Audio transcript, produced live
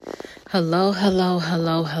Hello, hello,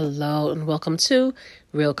 hello, hello, and welcome to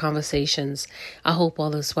Real Conversations. I hope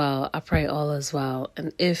all is well. I pray all is well.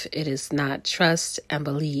 And if it is not, trust and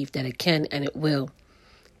believe that it can and it will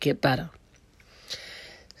get better.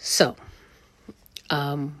 So,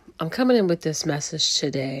 I'm coming in with this message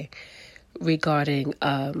today regarding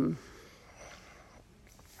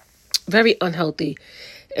very unhealthy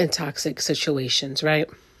and toxic situations, right?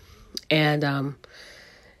 And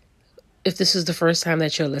if this is the first time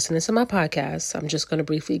that you're listening to my podcast, I'm just going to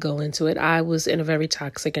briefly go into it. I was in a very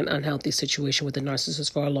toxic and unhealthy situation with a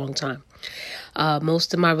narcissist for a long time.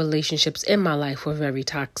 Most of my relationships in my life were very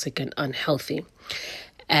toxic and unhealthy.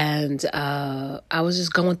 And I was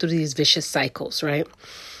just going through these vicious cycles, right?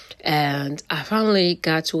 And I finally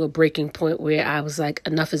got to a breaking point where I was like,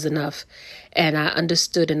 enough is enough. And I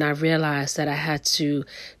understood and I realized that I had to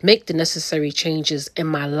make the necessary changes in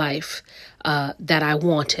my life that I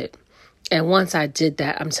wanted. And once I did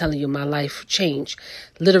that, I'm telling you, my life changed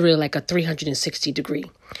literally like a 360 degree.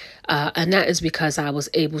 And that is because I was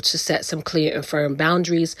able to set some clear and firm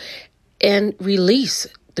boundaries and release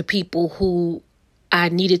the people who I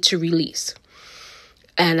needed to release.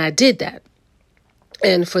 And I did that.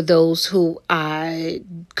 And for those who I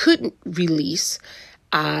couldn't release,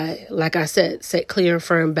 I, like I said, set clear and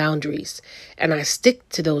firm boundaries. And I stick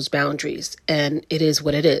to those boundaries. And it is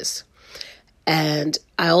what it is. And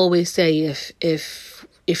I always say if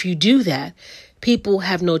you do that, people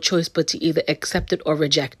have no choice but to either accept it or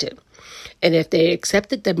reject it. And if they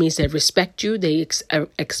accept it, that means they respect you. They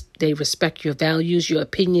respect your values, your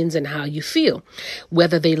opinions, and how you feel.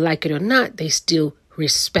 Whether they like it or not, they still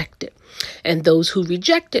respect it. And those who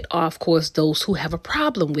reject it are, of course, those who have a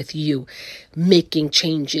problem with you making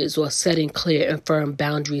changes or setting clear and firm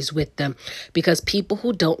boundaries with them. Because people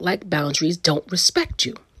who don't like boundaries don't respect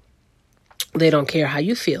you. They don't care how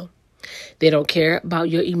you feel. They don't care about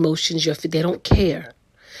your emotions. They don't care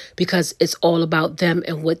because it's all about them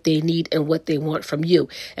and what they need and what they want from you.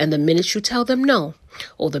 And the minute you tell them no,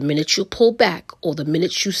 or the minute you pull back, or the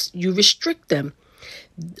minute you restrict them,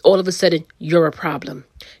 all of a sudden you're a problem.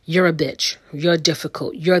 You're a bitch. You're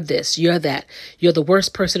difficult. You're this. You're that. You're the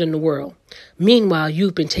worst person in the world. Meanwhile,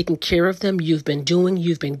 you've been taking care of them. You've been doing.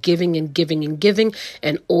 You've been giving and giving and giving.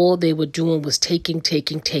 And all they were doing was taking.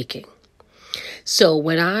 So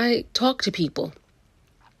when I talk to people,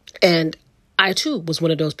 and I too was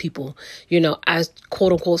one of those people, I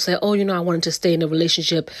quote unquote say, I wanted to stay in a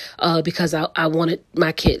relationship because I wanted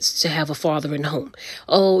my kids to have a father in home.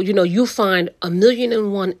 You find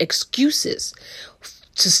 1,000,001 excuses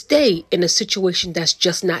to stay in a situation that's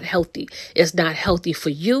just not healthy. It's not healthy for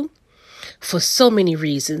you for so many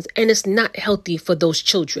reasons, and it's not healthy for those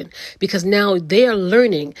children because now they are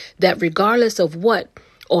learning that regardless of what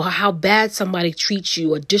or how bad somebody treats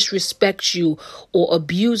you or disrespects you or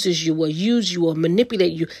abuses you or uses you or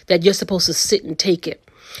manipulate you, that you're supposed to sit and take it.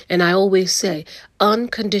 And I always say,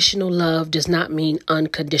 unconditional love does not mean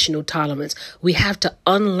unconditional tolerance. We have to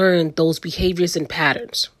unlearn those behaviors and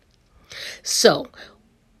patterns. So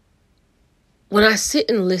when I sit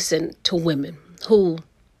and listen to women who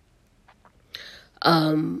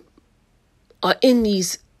are in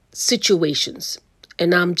these situations,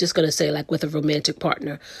 and I'm just going to say like with a romantic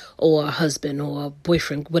partner or a husband or a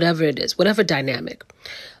boyfriend, whatever it is, whatever dynamic.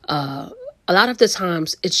 A lot of the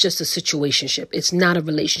times it's just a situationship. It's not a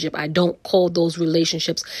relationship. I don't call those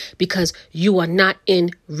relationships because you are not in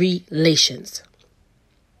relations.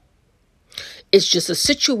 It's just a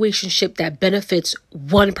situationship that benefits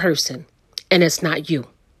one person and it's not you.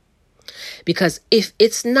 Because if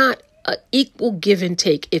it's not an equal give and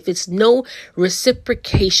take, if it's no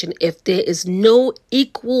reciprocation, if there is no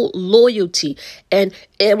equal loyalty, and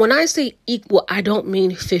when I say equal, I don't mean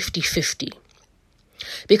 50-50.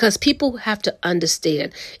 Because people have to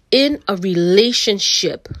understand, in a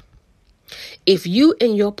relationship, if you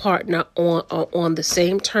and your partner are on the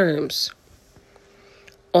same terms,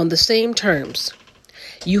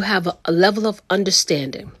 you have a level of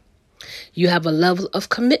understanding, you have a level of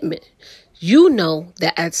commitment. You know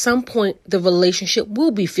that at some point the relationship will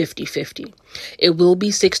be 50-50. It will be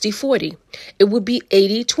 60-40. It will be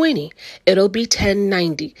 80-20. It'll be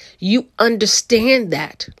 10-90. You understand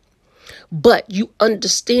that. But you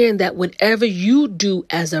understand that whatever you do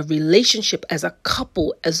as a relationship, as a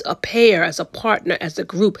couple, as a pair, as a partner, as a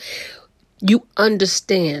group, you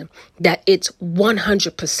understand that it's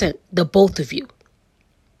 100% the both of you.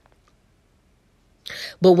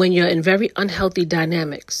 But when you're in very unhealthy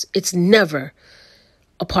dynamics, it's never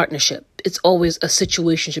a partnership. It's always a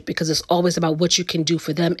situationship because it's always about what you can do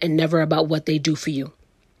for them and never about what they do for you.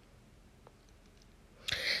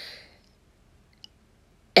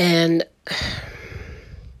 And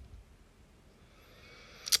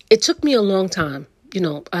it took me a long time,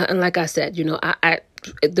 and like I said,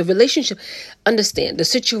 the relationship, understand the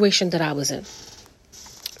situation that I was in.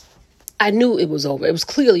 I knew it was over. It was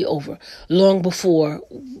clearly over long before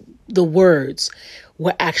the words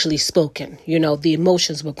were actually spoken. The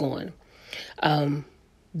emotions were gone.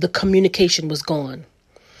 The communication was gone.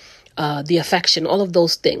 The affection, all of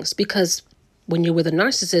those things. Because when you're with a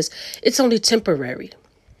narcissist, it's only temporary.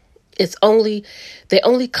 They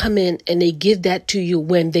only come in and they give that to you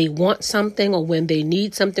when they want something or when they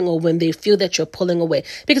need something or when they feel that you're pulling away,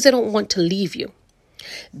 because they don't want to leave you.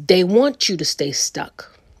 They want you to stay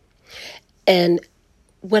stuck. And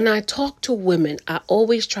when I talk to women, I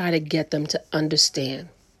always try to get them to understand.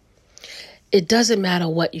 It doesn't matter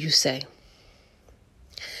what you say.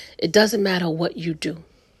 It doesn't matter what you do.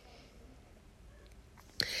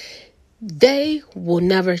 They will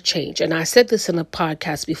never change. And I said this in a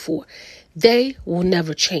podcast before. They will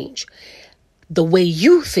never change the way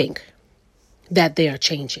you think that they are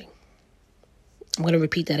changing. I'm going to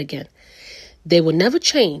repeat that again. They will never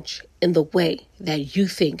change in the way that you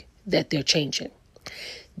think that they're changing.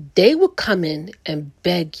 They will come in and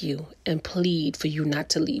beg you and plead for you not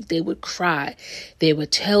to leave. They would cry. They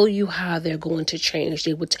would tell you how they're going to change.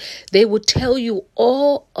 They would tell you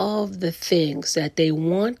all of the things that they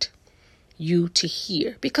want you to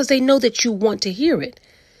hear, because they know that you want to hear it.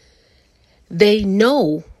 They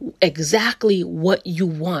know exactly what you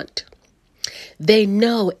want. They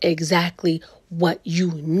know exactly what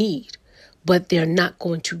you need, but they're not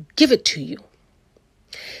going to give it to you.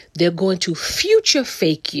 They're going to future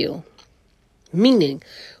fake you, meaning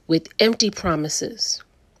with empty promises.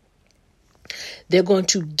 They're going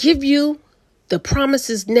to give you the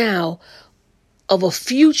promises now of a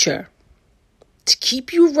future to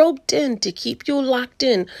keep you roped in, to keep you locked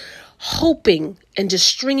in, hoping and just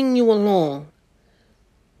stringing you along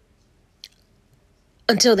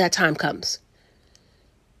until that time comes.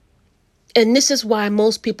 And this is why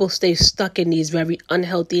most people stay stuck in these very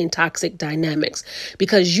unhealthy and toxic dynamics,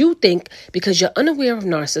 because you're unaware of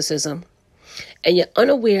narcissism and you're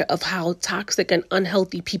unaware of how toxic and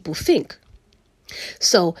unhealthy people think.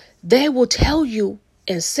 So they will tell you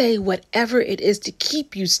and say whatever it is to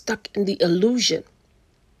keep you stuck in the illusion.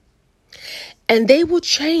 And they will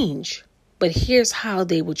change. But here's how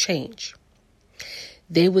they will change.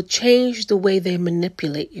 They will change the way they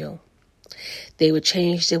manipulate you. They would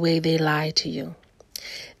change the way they lie to you.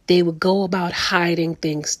 They would go about hiding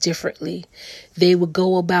things differently. They would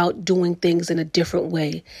go about doing things in a different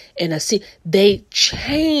way. They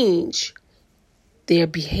change their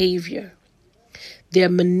behavior, their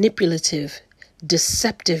manipulative,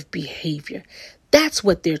 deceptive behavior. That's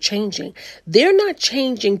what they're changing. They're not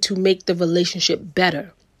changing to make the relationship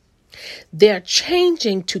better. They're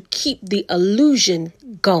changing to keep the illusion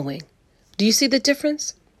going. Do you see the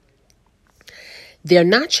difference? They're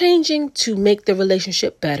not changing to make the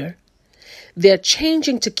relationship better. They're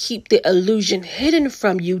changing to keep the illusion hidden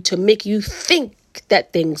from you, to make you think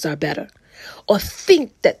that things are better or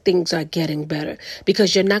think that things are getting better,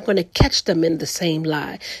 because you're not going to catch them in the same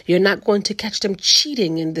lie. You're not going to catch them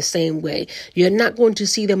cheating in the same way. You're not going to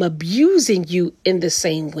see them abusing you in the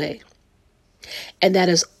same way. And that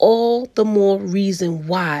is all the more reason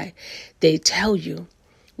why they tell you,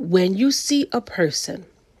 when you see a person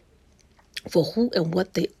for who and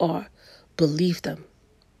what they are, believe them.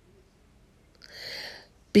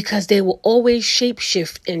 Because they will always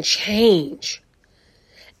shapeshift and change.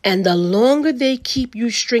 And the longer they keep you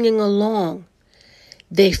stringing along,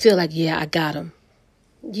 they feel like, yeah, I got him.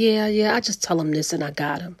 Yeah, I just tell them this and I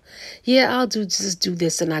got him. Yeah, I'll do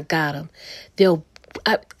this and I got him.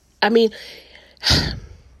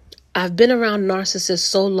 I've been around narcissists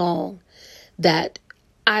so long that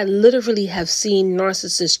I literally have seen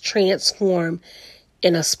narcissists transform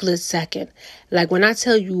in a split second. Like when I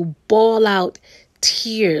tell you, bawl out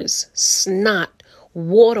tears, snot,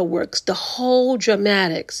 waterworks, the whole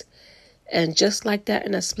dramatics. And just like that,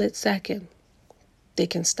 in a split second, they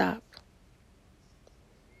can stop.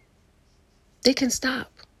 They can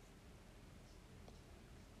stop.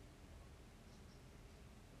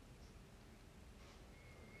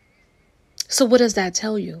 So what does that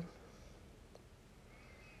tell you?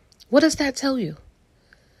 What does that tell you?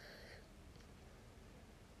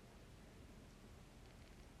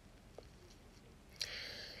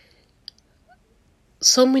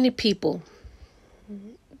 So many people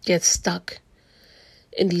get stuck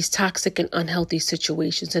in these toxic and unhealthy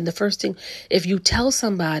situations. And the first thing, if you tell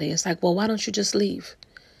somebody, it's like, well, why don't you just leave?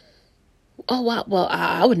 Oh, wow. Well,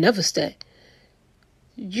 I would never stay.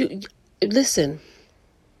 You listen,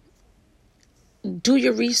 do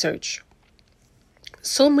your research.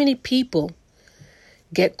 So many people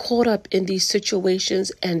get caught up in these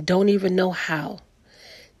situations and don't even know how.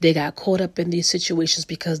 They got caught up in these situations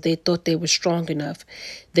because they thought they were strong enough.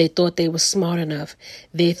 They thought they were smart enough.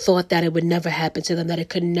 They thought that it would never happen to them, that it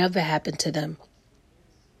could never happen to them.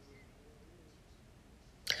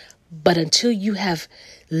 But until you have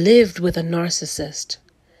lived with a narcissist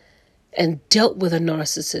and dealt with a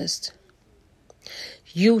narcissist,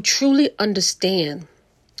 you truly understand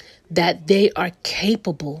that they are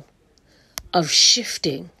capable of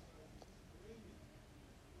shifting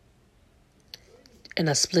in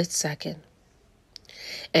a split second.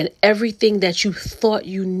 And everything that you thought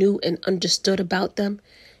you knew and understood about them,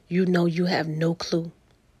 you know you have no clue.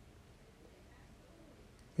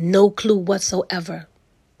 No clue whatsoever.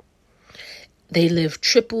 They live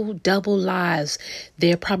triple, double lives.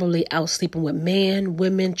 They're probably out sleeping with men,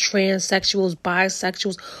 women, transsexuals,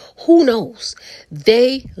 bisexuals. Who knows?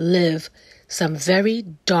 They live some very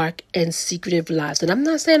dark and secretive lives. And I'm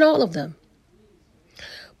not saying all of them.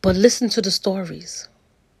 But listen to the stories.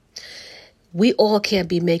 We all can't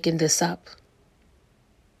be making this up.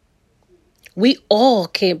 We all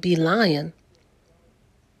can't be lying.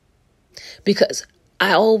 Because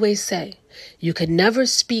I always say, you can never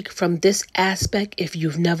speak from this aspect if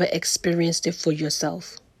you've never experienced it for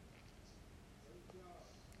yourself.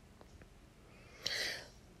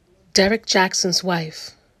 Derek Jackson's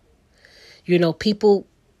wife. You know, people,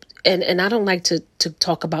 and I don't like to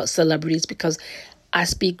talk about celebrities because I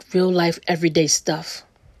speak real life, everyday stuff.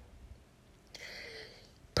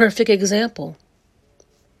 Perfect example.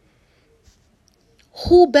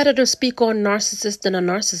 Who better to speak on narcissist than a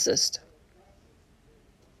narcissist?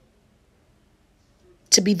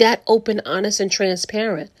 To be that open, honest, and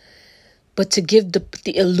transparent, but to give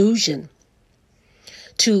the illusion,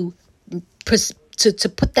 to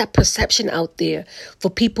put that perception out there for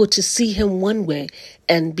people to see him one way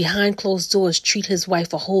and behind closed doors treat his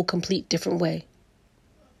wife a whole complete different way.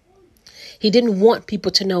 He didn't want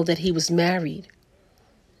people to know that he was married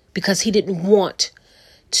because he didn't want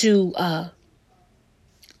to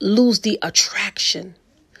lose the attraction,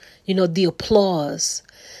 you know, the applause,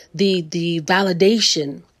 the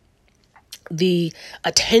validation, the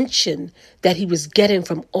attention that he was getting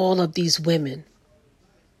from all of these women.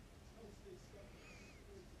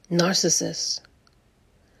 Narcissists.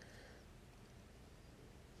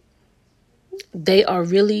 They are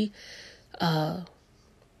really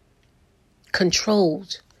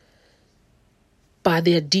controlled by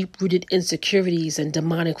their deep-rooted insecurities and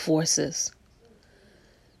demonic forces.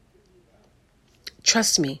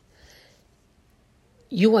 Trust me,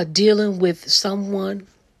 you are dealing with someone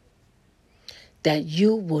that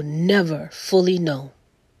you will never fully know.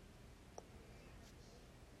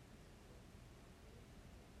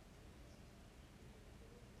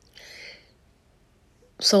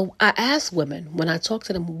 So I ask women when I talk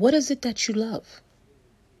to them, what is it that you love?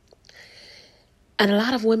 And a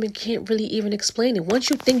lot of women can't really even explain it.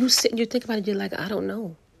 Once you sit and you think about it, you're like, I don't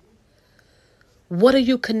know. What are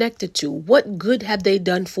you connected to? What good have they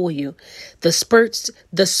done for you? The spurts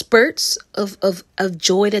of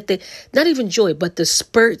joy that they, not even joy, but the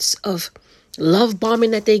spurts of love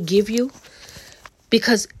bombing that they give you.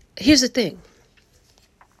 Because here's the thing.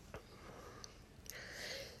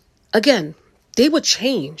 Again, they will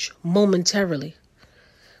change momentarily,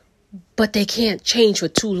 but they can't change for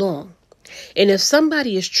too long. And if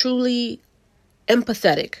somebody is truly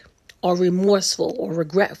empathetic or remorseful or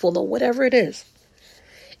regretful or whatever it is,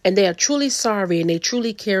 and they are truly sorry and they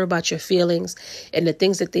truly care about your feelings and the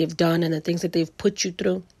things that they've done and the things that they've put you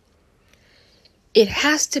through, it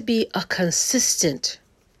has to be a consistent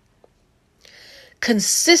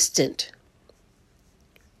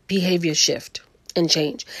behavior shift and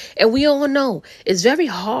change. And we all know it's very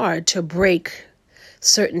hard to break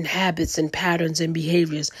certain habits and patterns and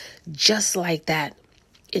behaviors just like that.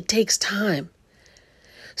 It takes time.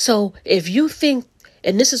 So if you think,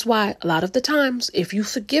 and this is why a lot of the times, if you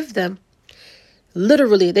forgive them,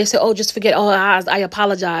 literally they say, oh, just forget. Oh, I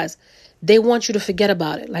apologize. They want you to forget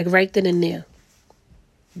about it, like right then and there.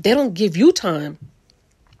 They don't give you time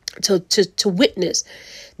to witness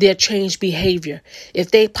their changed behavior. If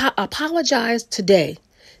they apologize today,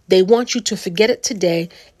 they want you to forget it today,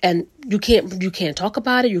 and you can't talk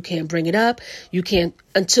about it. You can't bring it up. You can't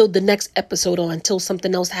until the next episode or until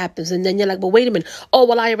something else happens. And then you're like, well, wait a minute. Oh,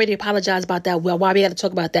 well, I already apologized about that. Well, why we got to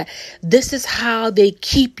talk about that? This is how they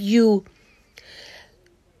keep you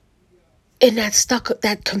in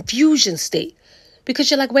that confusion state,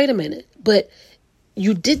 because you're like, wait a minute. But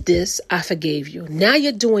you did this, I forgave you. Now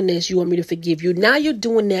you're doing this, you want me to forgive you. Now you're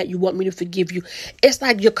doing that, you want me to forgive you. It's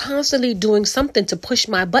like you're constantly doing something to push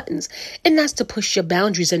my buttons. And that's to push your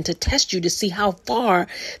boundaries and to test you to see how far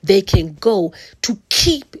they can go, to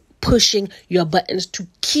keep pushing your buttons, to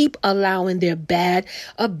keep allowing their bad,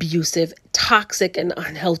 abusive, toxic, and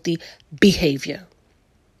unhealthy behavior.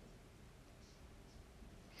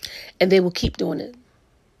 And they will keep doing it.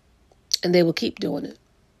 And they will keep doing it.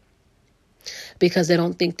 Because they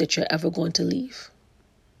don't think that you're ever going to leave.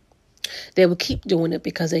 They will keep doing it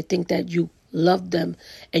because they think that you love them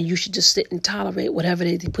and you should just sit and tolerate whatever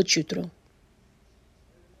they put you through.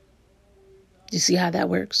 You see how that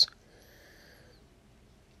works?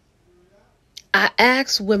 I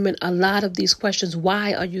ask women a lot of these questions.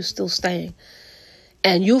 Why are you still staying?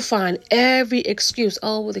 And you'll find every excuse.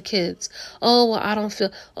 Oh, well, the kids. Oh, well, I don't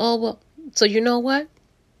feel. Oh, well. So you know what?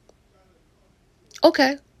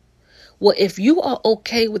 Okay. Well, if you are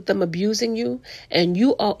okay with them abusing you and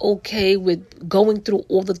you are okay with going through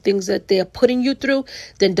all the things that they're putting you through,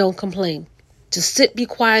 then don't complain. Just sit, be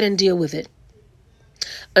quiet, and deal with it.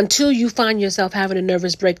 Until you find yourself having a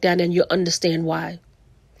nervous breakdown and you understand why.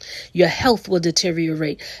 Your health will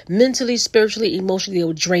deteriorate. Mentally, spiritually, emotionally, it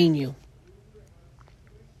will drain you.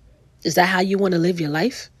 Is that how you want to live your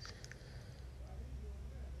life?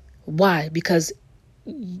 Why? Because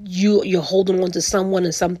you're holding on to someone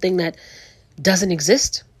and something that doesn't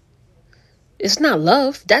exist. It's not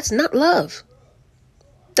love. That's not love.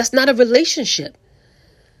 That's not a relationship.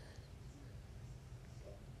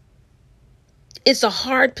 It's a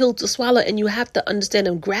hard pill to swallow, and you have to understand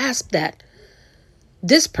and grasp that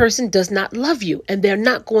this person does not love you, and they're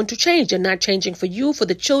not going to change. They're not changing for you, for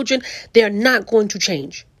the children. They're not going to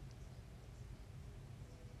change.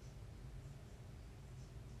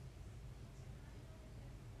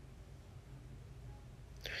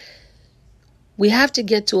 We have to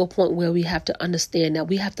get to a point where we have to understand that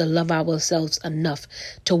we have to love ourselves enough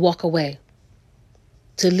to walk away,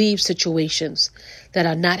 to leave situations that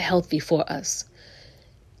are not healthy for us.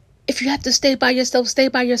 If you have to stay by yourself, stay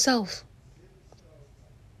by yourself.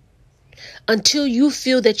 Until you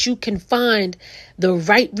feel that you can find the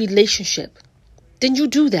right relationship, then you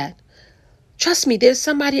do that. Trust me, there's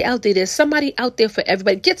somebody out there. There's somebody out there for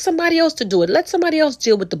everybody. Get somebody else to do it. Let somebody else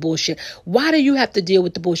deal with the bullshit. Why do you have to deal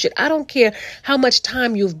with the bullshit? I don't care how much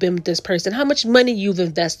time you've been with this person, how much money you've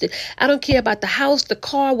invested. I don't care about the house, the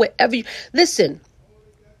car, whatever. Listen,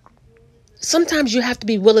 sometimes you have to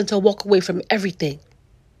be willing to walk away from everything.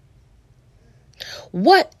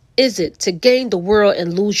 What is it to gain the world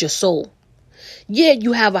and lose your soul? Yeah,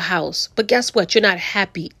 you have a house, but guess what? You're not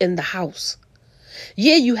happy in the house.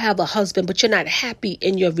 Yeah, you have a husband, but you're not happy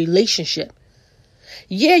in your relationship.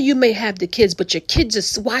 Yeah, you may have the kids, but your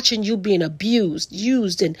kids are watching you being abused,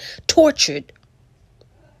 used, and tortured.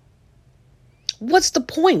 What's the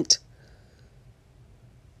point?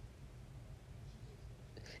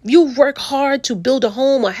 You work hard to build a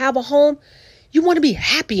home or have a home. You want to be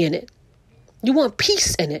happy in it. You want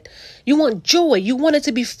peace in it. You want joy. You want it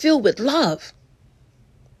to be filled with love.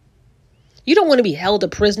 You don't want to be held a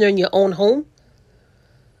prisoner in your own home.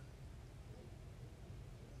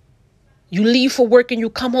 You leave for work and you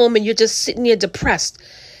come home and you're just sitting there depressed.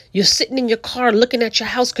 You're sitting in your car looking at your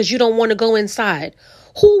house because you don't want to go inside.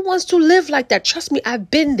 Who wants to live like that? Trust me, I've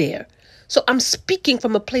been there. So I'm speaking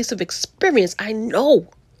from a place of experience. I know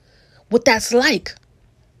what that's like.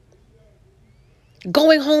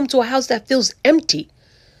 Going home to a house that feels empty.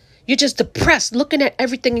 You're just depressed, looking at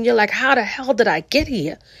everything, and you're like, how the hell did I get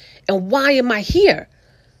here? And why am I here?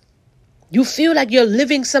 You feel like you're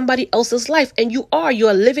living somebody else's life, and you are. You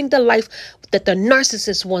are living the life that the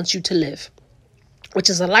narcissist wants you to live, which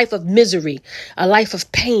is a life of misery, a life of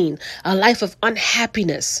pain, a life of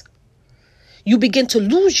unhappiness. You begin to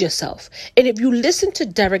lose yourself. And if you listen to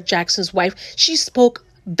Derek Jackson's wife, she spoke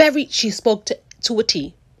to a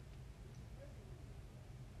T.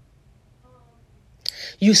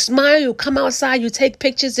 You smile, you come outside, you take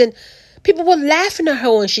pictures, and people were laughing at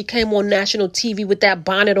her when she came on national TV with that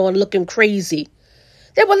bonnet on looking crazy.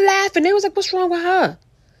 They were laughing. They was like, what's wrong with her?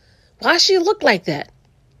 Why she look like that?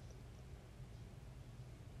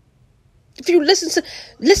 If you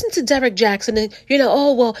listen to Derek Jackson and,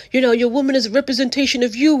 your woman is a representation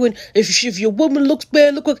of you. And if your woman looks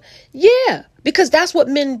bad, yeah, because that's what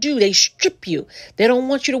men do. They strip you. They don't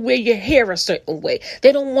want you to wear your hair a certain way.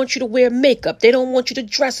 They don't want you to wear makeup. They don't want you to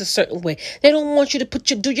dress a certain way. They don't want you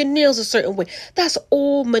to do your nails a certain way. That's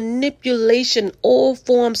all manipulation, all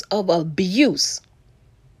forms of abuse.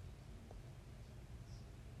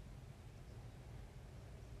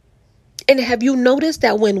 And have you noticed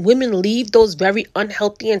that when women leave those very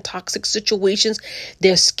unhealthy and toxic situations,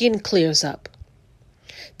 their skin clears up?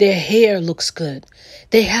 Their hair looks good.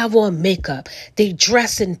 They have on makeup. They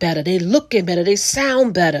dressing better. They looking better. They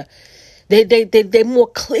sound better. They're more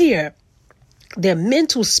clear. Their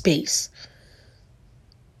mental space.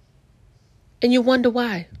 And you wonder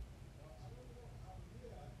why.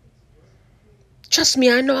 Trust me,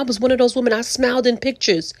 I know I was one of those women. I smiled in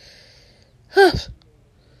pictures.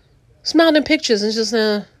 Smiled in pictures and just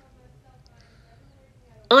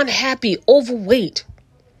unhappy, overweight,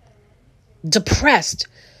 depressed.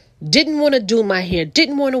 Didn't want to do my hair.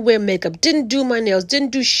 Didn't want to wear makeup. Didn't do my nails. Didn't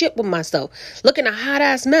do shit with myself. Looking a hot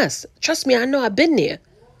ass mess. Trust me, I know I've been there.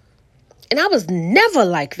 And I was never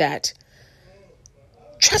like that.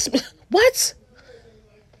 Trust me. What?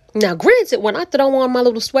 Now, granted, when I throw on my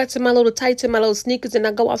little sweats and my little tights and my little sneakers and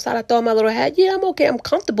I go outside, I throw on my little hat. Yeah, I'm okay. I'm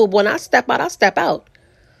comfortable. But when I step out, I step out.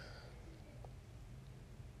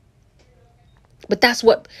 But that's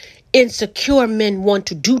what insecure men want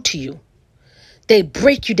to do to you. They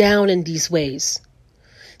break you down in these ways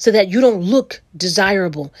so that you don't look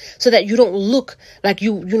desirable, so that you don't look like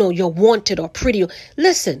you're wanted or pretty.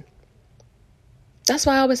 Listen, that's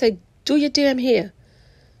why I always say, do your damn hair.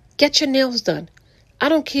 Get your nails done. I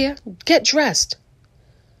don't care. Get dressed.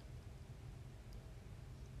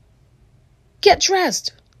 Get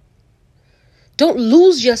dressed. Don't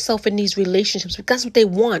lose yourself in these relationships because that's what they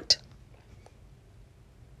want.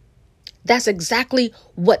 That's exactly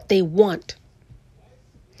what they want.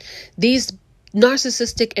 These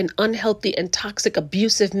narcissistic and unhealthy and toxic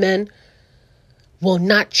abusive men will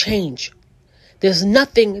not change. There's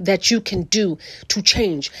nothing that you can do to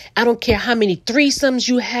change. I don't care how many threesomes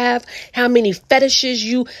you have, how many fetishes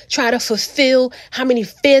you try to fulfill, how many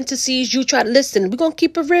fantasies you try to listen. We're going to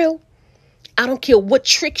keep it real. I don't care what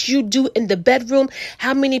tricks you do in the bedroom,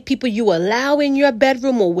 how many people you allow in your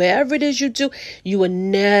bedroom or wherever it is you do. You will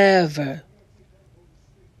never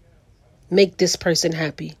make this person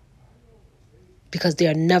happy because they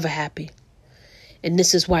are never happy. And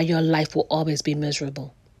this is why your life will always be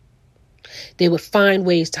miserable. They would find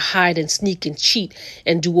ways to hide and sneak and cheat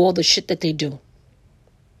and do all the shit that they do.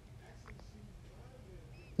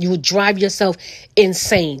 You would drive yourself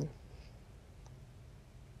insane.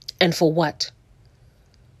 And for what?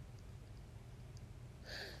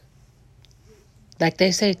 Like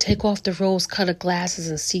they say, take off the rose-colored glasses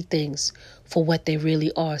and see things for what they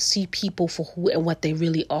really are. See people for who and what they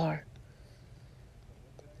really are.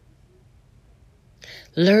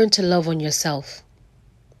 Learn to love on yourself.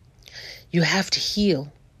 You have to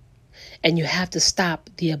heal. And you have to stop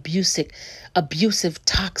the abusive,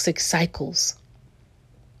 toxic cycles.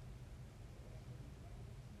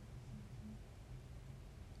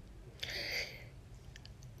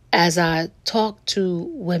 As I talk to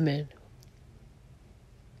women,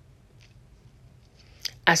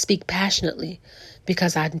 I speak passionately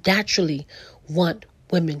because I naturally want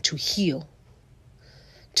women to heal,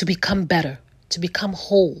 to become better, to become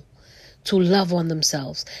whole, to love on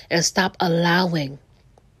themselves and stop allowing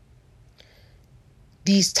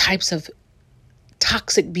these types of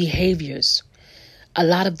toxic behaviors. A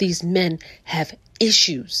lot of these men have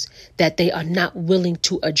issues that they are not willing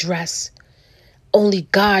to address. Only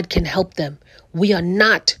God can help them. We are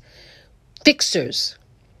not fixers.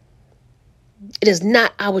 It is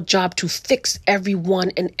not our job to fix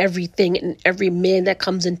everyone and everything and every man that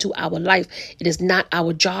comes into our life. It is not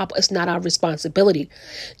our job. It's not our responsibility.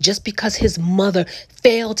 Just because his mother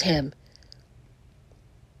failed him,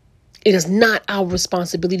 it is not our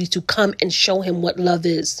responsibility to come and show him what love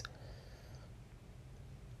is.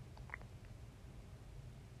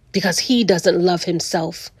 Because he doesn't love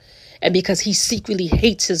himself and because he secretly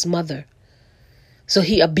hates his mother. So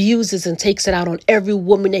he abuses and takes it out on every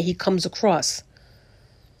woman that he comes across.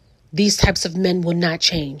 These types of men will not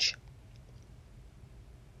change.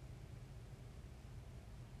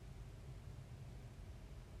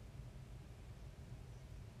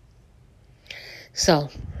 So,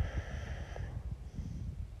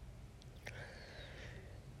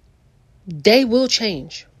 they will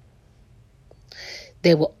change.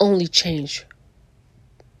 They will only change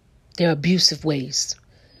their abusive ways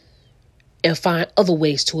and find other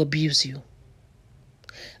ways to abuse you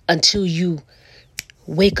until you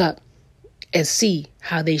wake up and see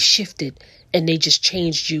how they shifted and they just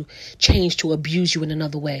changed to abuse you in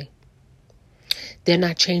another way. They're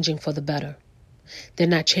not changing for the better. They're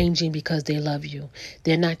not changing because they love you.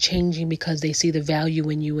 They're not changing because they see the value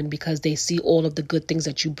in you and because they see all of the good things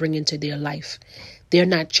that you bring into their life. They're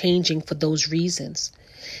not changing for those reasons.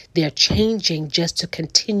 They're changing just to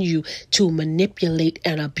continue to manipulate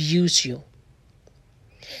and abuse you.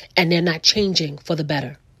 and they're not changing for the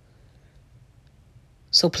better.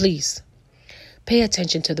 So please, pay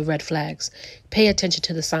attention to the red flags. Pay attention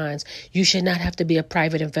to the signs. You should not have to be a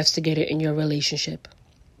private investigator in your relationship.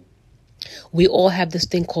 We all have this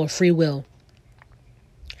thing called free will.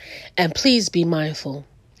 And please be mindful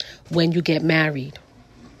when you get married,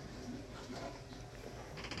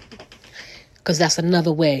 because that's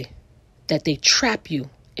another way that they trap you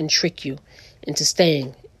and trick you into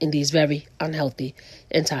staying in these very unhealthy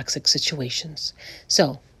and toxic situations.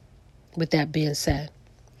 So, with that being said,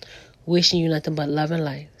 wishing you nothing but love and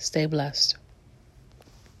light. Stay blessed.